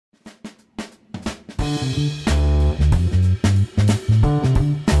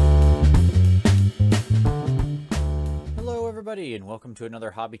Hello everybody and welcome to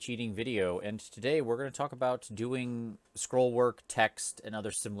another hobby cheating video, and today we're going to talk about doing scroll work, text, and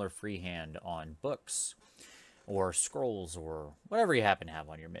other similar freehand on books or scrolls or whatever you happen to have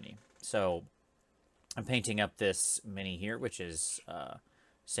on your mini. So I'm painting up this mini here, which is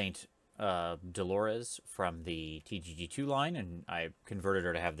Saint Dolores from the TGG2 line, and I converted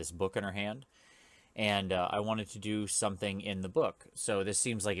her to have this book in her hand. And I wanted to do something in the book. So this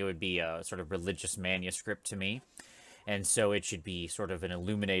seems like it would be a sort of religious manuscript to me. And so it should be sort of an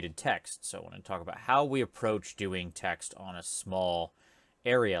illuminated text. So I want to talk about how we approach doing text on a small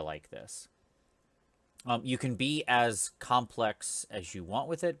area like this. You can be as complex as you want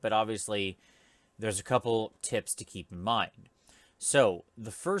with it, but obviously there's a couple tips to keep in mind. So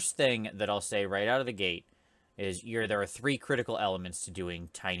the first thing that I'll say right out of the gate is there are three critical elements to doing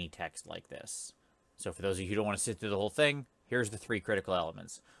tiny text like this. So for those of you who don't want to sit through the whole thing, here's the three critical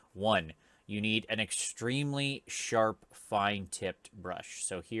elements. One, you need an extremely sharp, fine-tipped brush.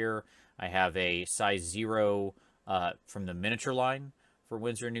 So here I have a size 0 from the miniature line for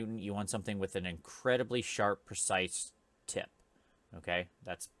Winsor & Newton. You want something with an incredibly sharp, precise tip. Okay,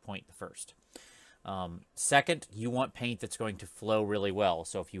 that's point the first. Second, you want paint that's going to flow really well.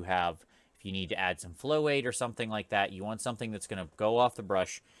 So if you need to add some flow aid or something like that, you want something that's going to go off the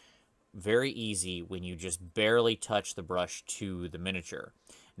brush very easy when you just barely touch the brush to the miniature.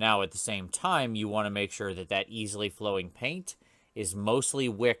 Now, at the same time, you want to make sure that that easily flowing paint is mostly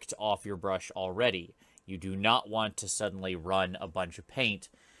wicked off your brush already. You do not want to suddenly run a bunch of paint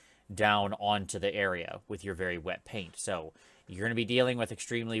down onto the area with your very wet paint. So you're going to be dealing with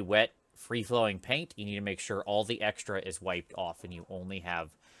extremely wet, free-flowing paint. You need to make sure all the extra is wiped off and you only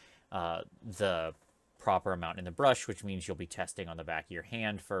have the proper amount in the brush, which means you'll be testing on the back of your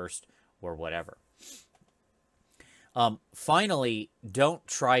hand first or whatever. Finally, don't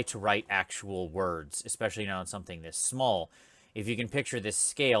try to write actual words, especially not on something this small. If you can picture this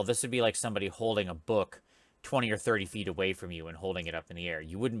scale, this would be like somebody holding a book 20 or 30 feet away from you and holding it up in the air.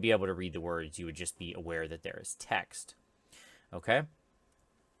 You wouldn't be able to read the words. You would just be aware that there is text. Okay?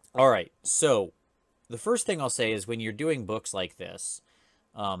 All right. So the first thing I'll say is when you're doing books like this,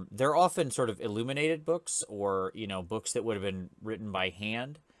 they're often sort of illuminated books or, books that would have been written by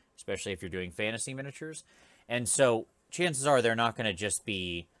hand, especially if you're doing fantasy miniatures. And so chances are they're not going to just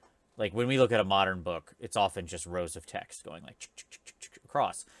be, like when we look at a modern book, it's often just rows of text going like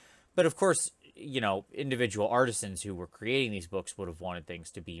across. But of course, individual artisans who were creating these books would have wanted things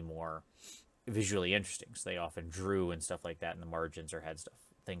to be more visually interesting. So they often drew and stuff like that in the margins or had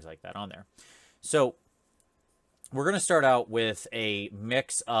things like that on there. So we're going to start out with a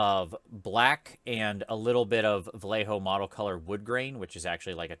mix of black and a little bit of Vallejo model color wood grain, which is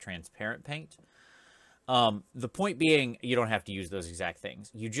actually like a transparent paint. The point being, you don't have to use those exact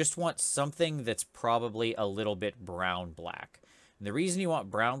things. You just want something that's probably a little bit brown-black. And the reason you want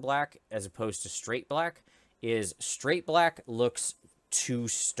brown-black as opposed to straight black is straight black looks too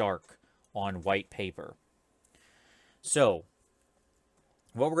stark on white paper. So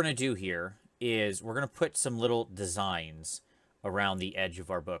what we're going to do here is we're going to put some little designs around the edge of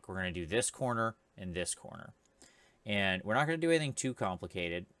our book. We're going to do this corner and this corner. And we're not going to do anything too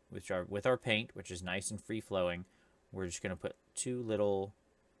complicated with our paint, which is nice and free-flowing. We're just going to put two little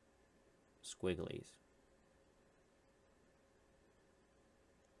squigglies.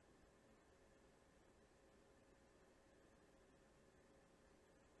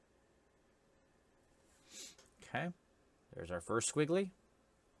 Okay, there's our first squiggly.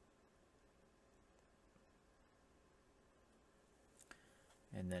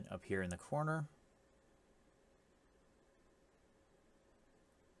 And then up here in the corner,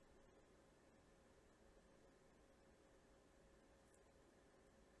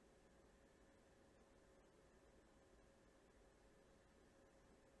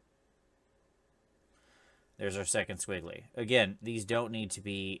 there's our second squiggly. Again, these don't need to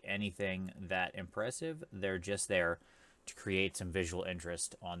be anything that impressive. They're just there to create some visual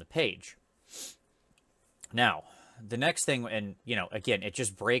interest on the page. Now, the next thing, and again, it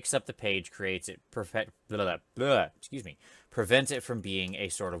just breaks up the page, creates it prevents it from being a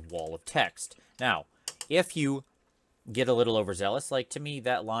sort of wall of text. Now, if you get a little overzealous, like to me,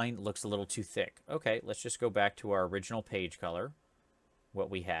 that line looks a little too thick. Okay, let's just go back to our original page color, what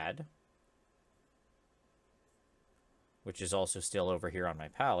we had, which is also still over here on my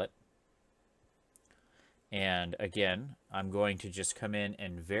palette. And again, I'm going to just come in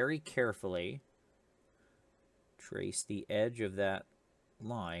and very carefully trace the edge of that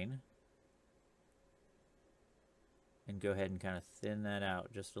line and go ahead and kind of thin that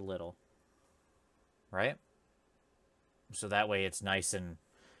out just a little. right? So that way it's nice and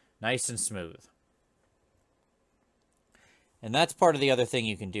smooth. And that's part of the other thing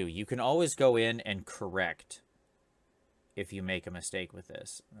you can do. You can always go in and correct if you make a mistake with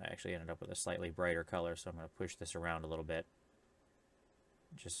this. I actually ended up with a slightly brighter color, so I'm going to push this around a little bit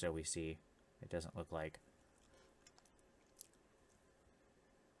just so we see it doesn't look like.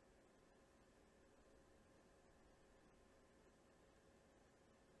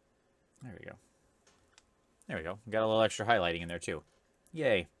 There we go. There we go. Got a little extra highlighting in there too.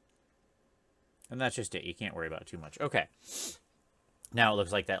 Yay. And that's just it. You can't worry about it too much. Okay. Now it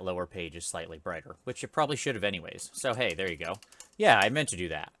looks like that lower page is slightly brighter, which it probably should have anyways. So, hey, there you go. Yeah, I meant to do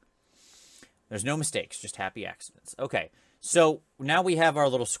that. There's no mistakes, just happy accidents. Okay, so now we have our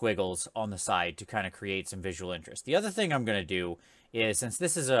little squiggles on the side to kind of create some visual interest. The other thing I'm going to do is, since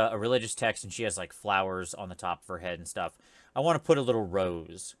this is a religious text and she has like flowers on the top of her head and stuff, I want to put a little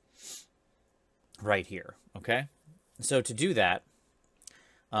rose right here, okay? So to do that,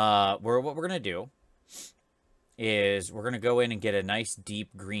 what we're going to do is we're going to go in and get a nice deep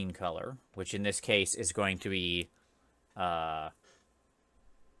green color, which in this case is going to be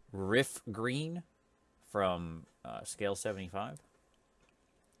Riff Green from Scale 75.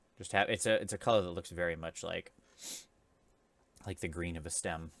 Just have it's a color that looks very much like the green of a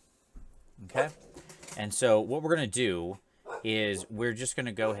stem. Okay? And so what we're going to do is we're just going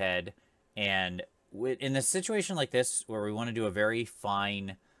to go ahead and in a situation like this where we want to do a very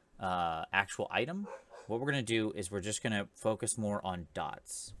fine actual item, what we're going to do is we're just going to focus more on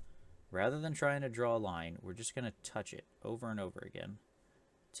dots. Rather than trying to draw a line, we're just going to touch it over and over again.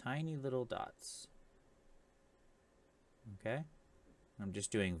 Tiny little dots. Okay? I'm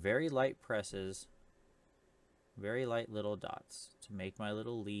just doing very light presses, very light little dots to make my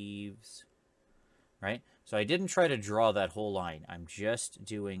little leaves, right? So I didn't try to draw that whole line. I'm just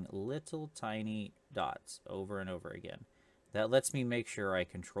doing little tiny dots over and over again. That lets me make sure I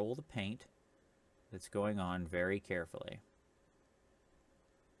control the paint that's going on very carefully.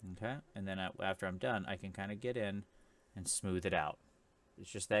 Okay? And then after I'm done, I can kind of get in and smooth it out. It's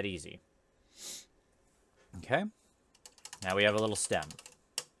just that easy. Okay? Now we have a little stem.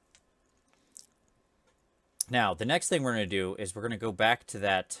 Now, the next thing we're going to do is we're going to go back to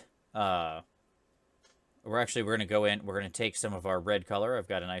that. We're going to go in. We're going to take some of our red color. I've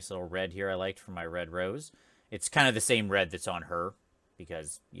got a nice little red here I liked from my red rose. It's kind of the same red that's on her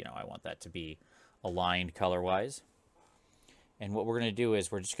because, you know, I want that to be aligned color-wise. And what we're going to do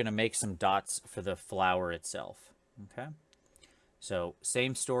is we're just going to make some dots for the flower itself. Okay? So,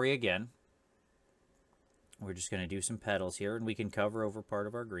 same story again. We're just going to do some petals here, and we can cover over part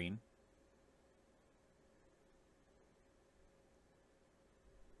of our green.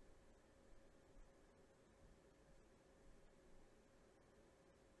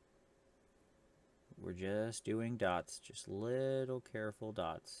 We're just doing dots, just little careful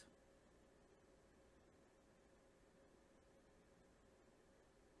dots.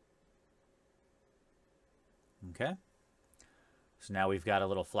 Okay. So now we've got a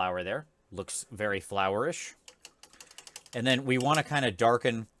little flower there. Looks very flowerish. And then we want to kind of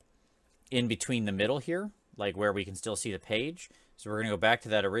darken in between the middle here, like where we can still see the page. So we're going to go back to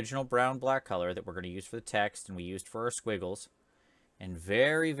that original brown-black color that we're going to use for the text and we used for our squiggles. And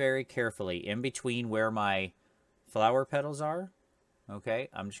very, very carefully, in between where my flower petals are, okay,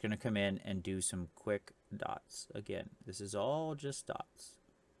 I'm just going to come in and do some quick dots. Again, this is all just dots.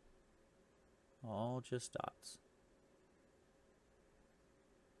 All just dots.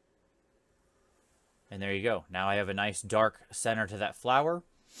 And there you go. Now I have a nice dark center to that flower.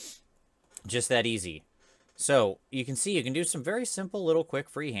 Just that easy. So you can see you can do some very simple little quick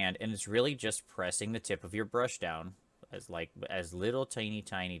freehand, and it's really just pressing the tip of your brush down as little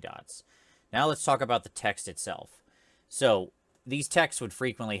tiny dots. Now let's talk about the text itself. So these texts would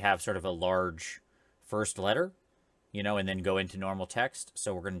frequently have sort of a large first letter, you know, and then go into normal text.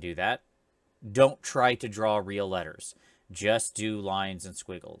 So we're going to do that. Don't try to draw real letters. Just do lines and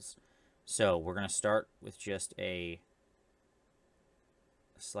squiggles. So we're going to start with just a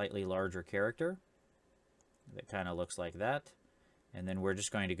slightly larger character that kind of looks like that. And then we're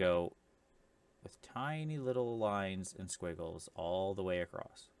just going to go with tiny little lines and squiggles all the way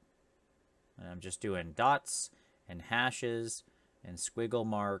across. And I'm just doing dots and hashes and squiggle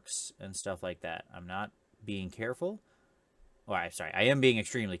marks and stuff like that. I'm not being careful. Well, I'm sorry, I am being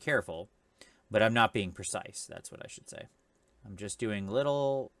extremely careful, but I'm not being precise. That's what I should say. I'm just doing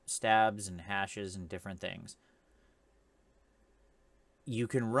little stabs and hashes and different things. You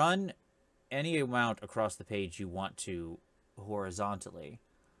can run any amount across the page you want to horizontally,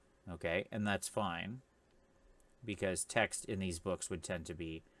 okay? And that's fine because text in these books would tend to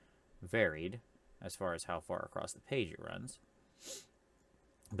be varied. as far as how far across the page it runs.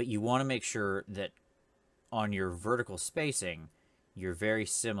 But you want to make sure that on your vertical spacing, you're very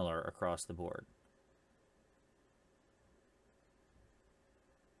similar across the board.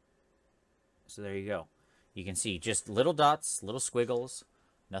 So there you go. You can see just little dots, little squiggles,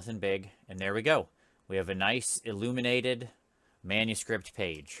 nothing big. And there we go. We have a nice illuminated manuscript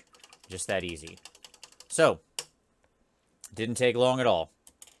page. Just that easy. So, didn't take long at all.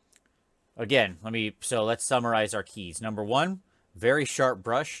 Again, let's summarize our keys. Number 1, very sharp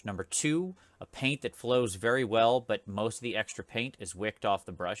brush. Number 2, a paint that flows very well, but most of the extra paint is wicked off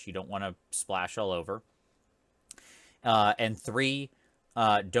the brush. You don't want to splash all over. And 3,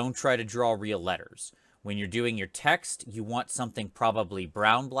 don't try to draw real letters. When you're doing your text, you want something probably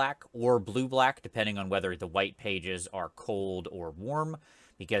brown-black or blue-black, depending on whether the white pages are cold or warm,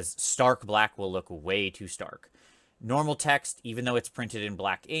 because stark black will look way too stark. Normal text, even though it's printed in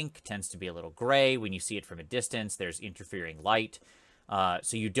black ink, tends to be a little gray. When you see it from a distance, there's interfering light.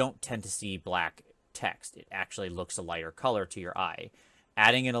 So you don't tend to see black text. It actually looks a lighter color to your eye.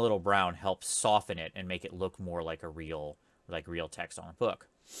 Adding in a little brown helps soften it and make it look more like real text on a book.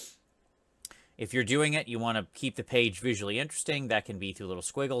 If you're doing it, you want to keep the page visually interesting. That can be through little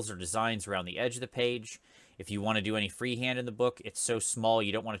squiggles or designs around the edge of the page. If you want to do any freehand in the book, it's so small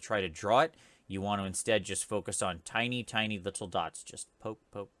you don't want to try to draw it. You want to instead just focus on tiny, tiny little dots. Just poke,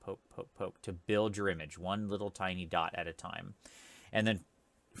 poke, poke, poke, poke to build your image, one little tiny dot at a time. And then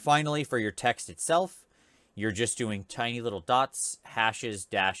finally, for your text itself, you're just doing tiny little dots, hashes,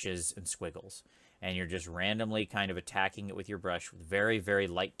 dashes, and squiggles. And you're just randomly kind of attacking it with your brush with very, very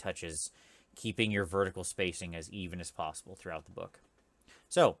light touches, keeping your vertical spacing as even as possible throughout the book.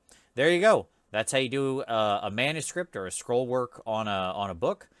 So, there you go. That's how you do a manuscript or a scroll work on a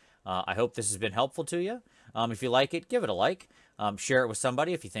book. I hope this has been helpful to you. If you like it, give it a like. Share it with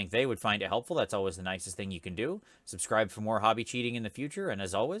somebody if you think they would find it helpful. That's always the nicest thing you can do. Subscribe for more hobby cheating in the future. And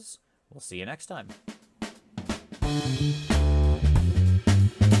as always, we'll see you next time.